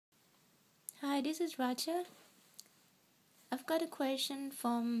Hi, this is Raja. I've got a question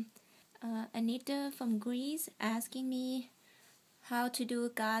from Anita from Greece asking me how to do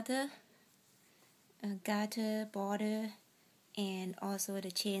garter, border, and also the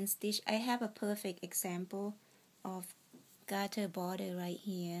chain stitch. I have a perfect example of garter border right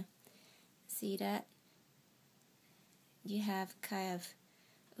here. See that? You have kind of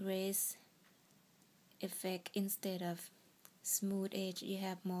raised effect instead of smooth edge. You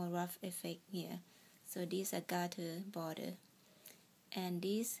have more rough effect here. So these are garter border. And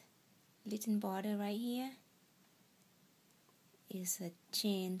this little border right here is a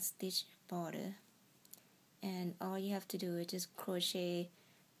chain stitch border, and all you have to do is just crochet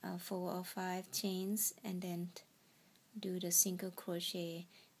 4 or 5 chains and then do the single crochet,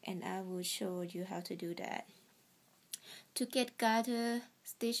 and I will show you how to do that. To get garter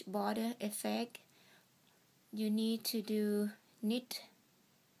stitch border effect, you need to do knit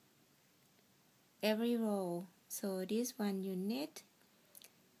every row. So this one you knit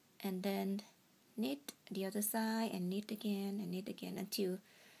and then knit the other side and knit again until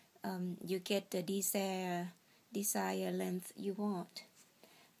you get the desired length you want.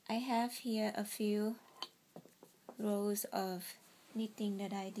 I have here a few rows of knitting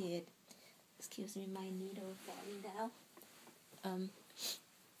that I did. Excuse me, my needle falling down.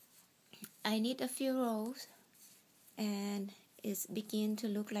 I knit a few rows and it's begin to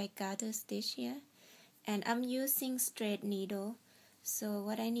look like garter stitch here, and I'm using straight needle. So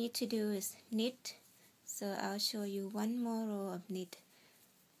what I need to do is knit. So I'll show you one more row of knit.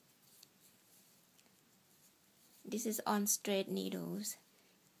 This is on straight needles.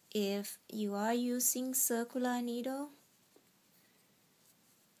 If you are using circular needle,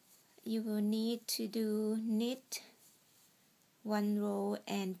 you will need to do knit one row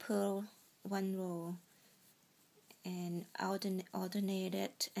and purl one row and alternate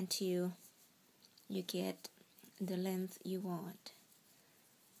it until you get the length you want.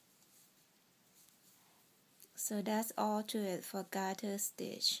 So that's all to it for garter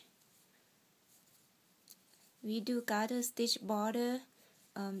stitch. We do garter stitch border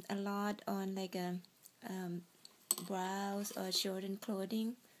a lot on like a blouse or children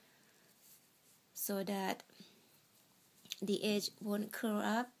clothing, so that the edge won't curl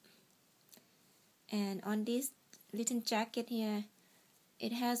up. And on this little jacket here,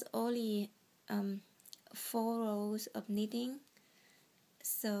 it has only 4 rows of knitting,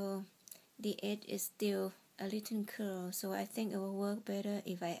 so the edge is still a little curl. So I think it will work better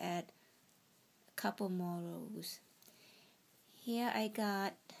if I add a couple more rows. Here I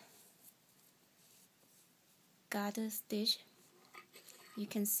got garter stitch. You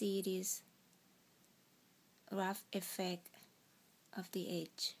can see this rough effect of the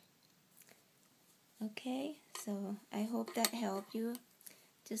edge. Okay, so I hope that helped you.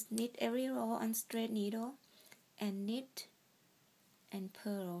 Just knit every row on straight needle and knit and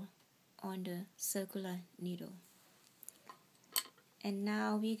purl on the circular needle. And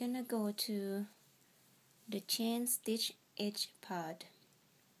now we're gonna go to the chain stitch edge part.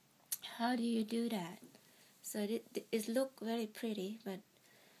 How do you do that? So it look very pretty, but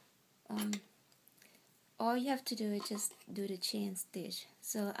all you have to do is just do the chain stitch.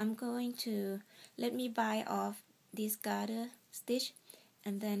 So I'm going to let me buy off this garter stitch,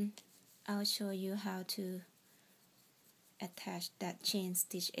 and then I'll show you how to attach that chain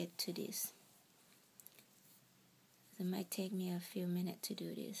stitch edge to this. It might take me a few minutes to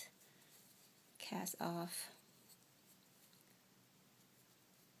do this. Cast off.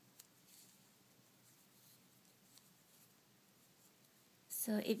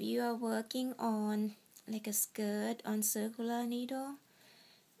 So if you are working on like a skirt on circular needle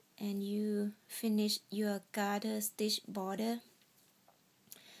and you finish your garter stitch border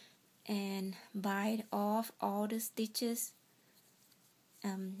and bite off all the stitches,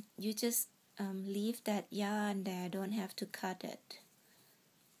 you just leave that yarn there, don't have to cut it,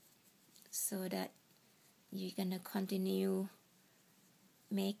 so that you're gonna continue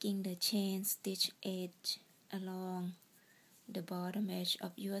making the chain stitch edge along the bottom edge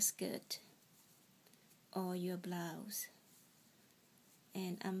of your skirt or your blouse.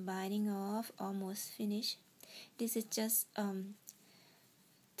 And I'm biting off, almost finished. This is just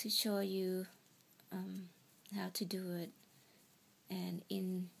to show you how to do it, and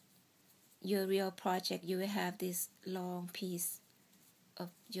in your real project you will have this long piece of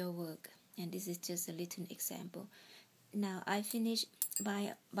your work, and this is just a little example. Now I finished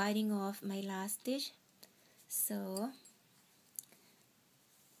by biting off my last stitch, so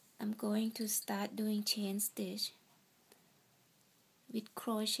I'm going to start doing chain stitch with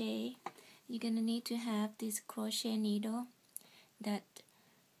crochet. You're gonna need to have this crochet needle that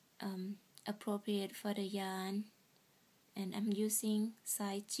appropriate for the yarn, and I'm using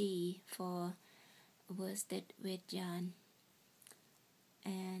size G for worsted weight yarn.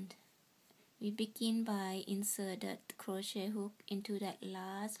 And we begin by insert the crochet hook into that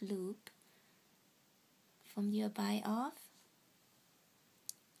last loop from your bind off,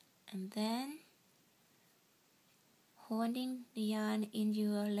 and then holding the yarn in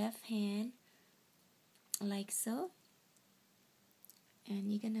your left hand like so,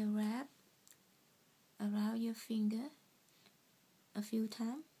 and you're gonna wrap around your finger a few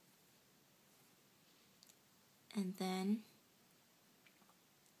times, and then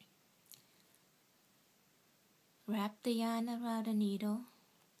wrap the yarn around the needle,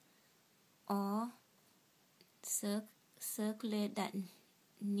 or circulate that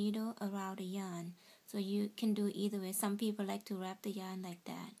needle around the yarn. So you can do either way. Some people like to wrap the yarn like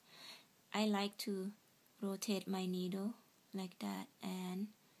that. I like to rotate my needle like that, and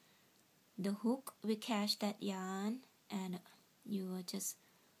the hook will catch that yarn, and you will just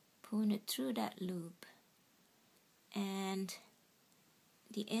pull it through that loop, and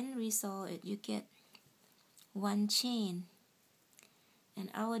the end result is you get one chain, and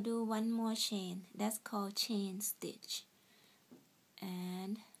I will do one more chain. That's called chain stitch.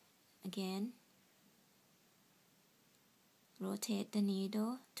 And again, rotate the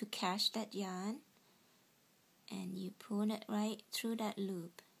needle to catch that yarn, and you pull it right through that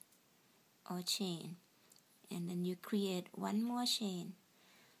loop or chain, and then you create one more chain.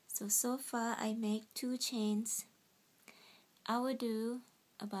 So far I make 2 chains. I will do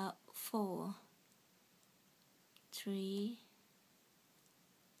about 4, 3,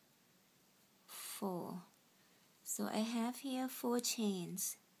 4. So I have here 4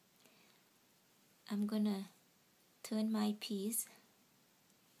 chains. I'm gonna turn my piece,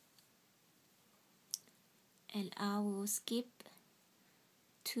 and I will skip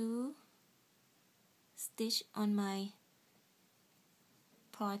 2 stitch on my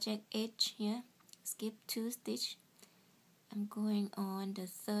project edge here. Skip 2 stitch. I'm going on the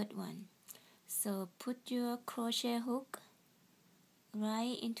 3rd one. So put your crochet hook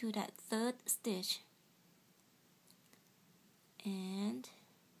right into that 3rd stitch, and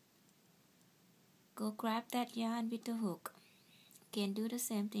go grab that yarn with the hook. Again, do the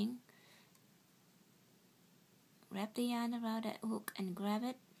same thing. Wrap the yarn around that hook and grab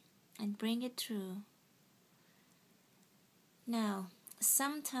it and bring it through. Now,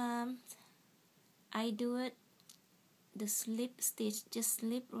 sometimes I do it the slip stitch, just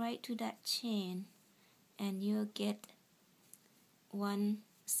slip right to that chain, and you'll get one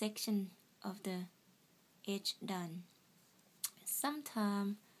section of the edge done.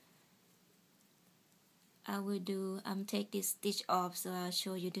 Sometimes I will do, take this stitch off, so I'll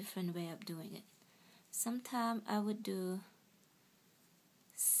show you different way of doing it. Sometimes I would do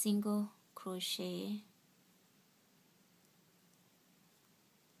single crochet,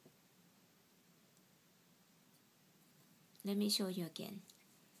 let me show you again.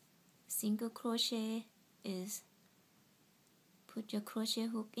 Single crochet is put your crochet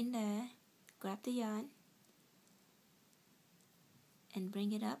hook in there, grab the yarn and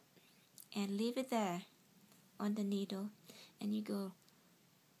bring it up and leave it there on the needle, and you go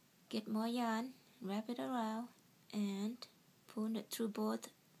get more yarn, wrap it around and pull it through both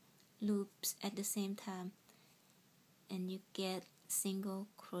loops at the same time, and you get single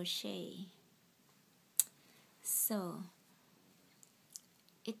crochet. So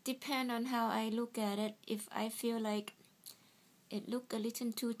it depends on how I look at it. If I feel like it look a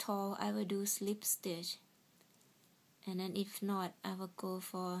little too tall, I will do slip stitch, and then if not, I will go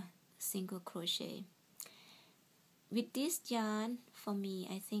for single crochet. With this yarn, for me,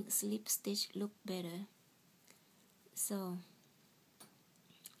 I think slip stitch look better. So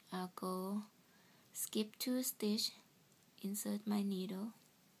I'll go skip 2 stitch, insert my needle,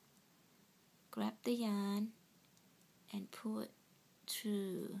 grab the yarn and pull it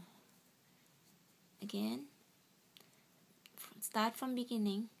through. Again, start from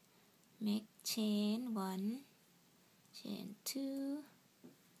beginning, make chain 1, chain 2,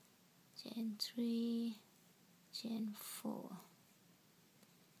 chain 3, chain 4,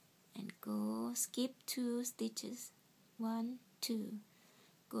 and go skip 2 stitches, 1, 2,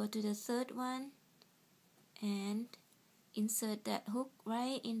 go to the 3rd one and insert that hook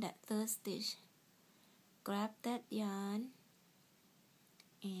right in that 3rd stitch, grab that yarn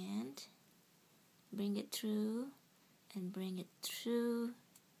and bring it through and bring it through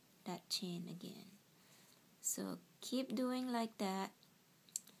that chain again. So keep doing like that.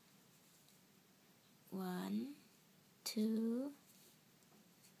 1, 2,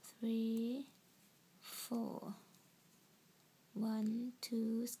 3, 4. 1,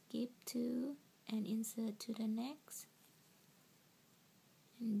 2, skip 2 and insert to the next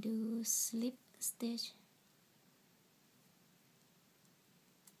and do slip stitch.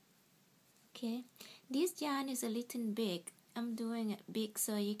 Okay, this yarn is a little big. I'm doing it big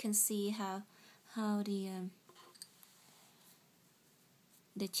so you can see how the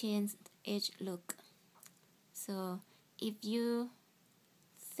chain edge look. So if you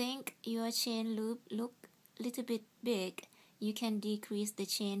think your chain loop look a little bit big, you can decrease the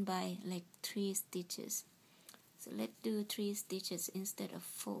chain by like 3 stitches. So let's do 3 stitches instead of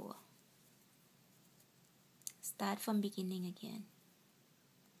 4. Start from beginning again.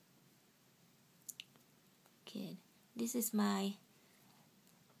 Okay, this is my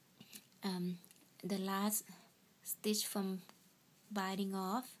the last stitch from biting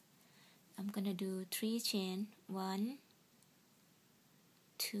off. I'm gonna do 3 chain, 1,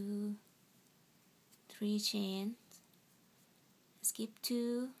 2, 3 chains, skip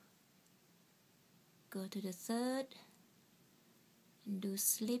 2, go to the third and do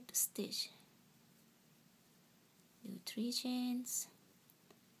slip stitch. Do 3 chains,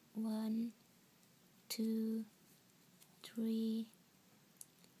 1, 2, 3,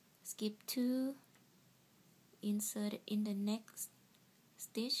 skip 2, insert it in the next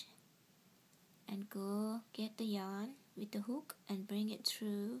stitch and go get the yarn with the hook and bring it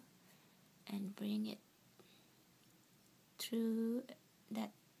through and bring it through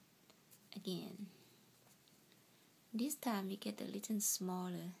that again. This time you get a little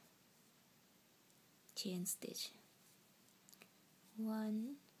smaller chain stitch.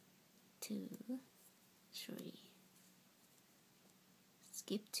 1, 2, 3,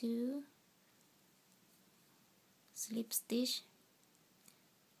 skip 2, slip stitch,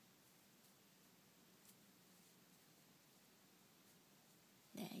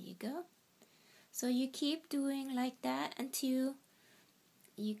 there you go. So you keep doing like that until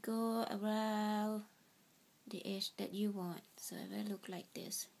you go around the edge that you want, so it will look like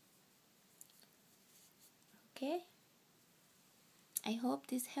this. Okay, I hope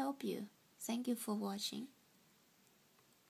this helped you. Thank you for watching.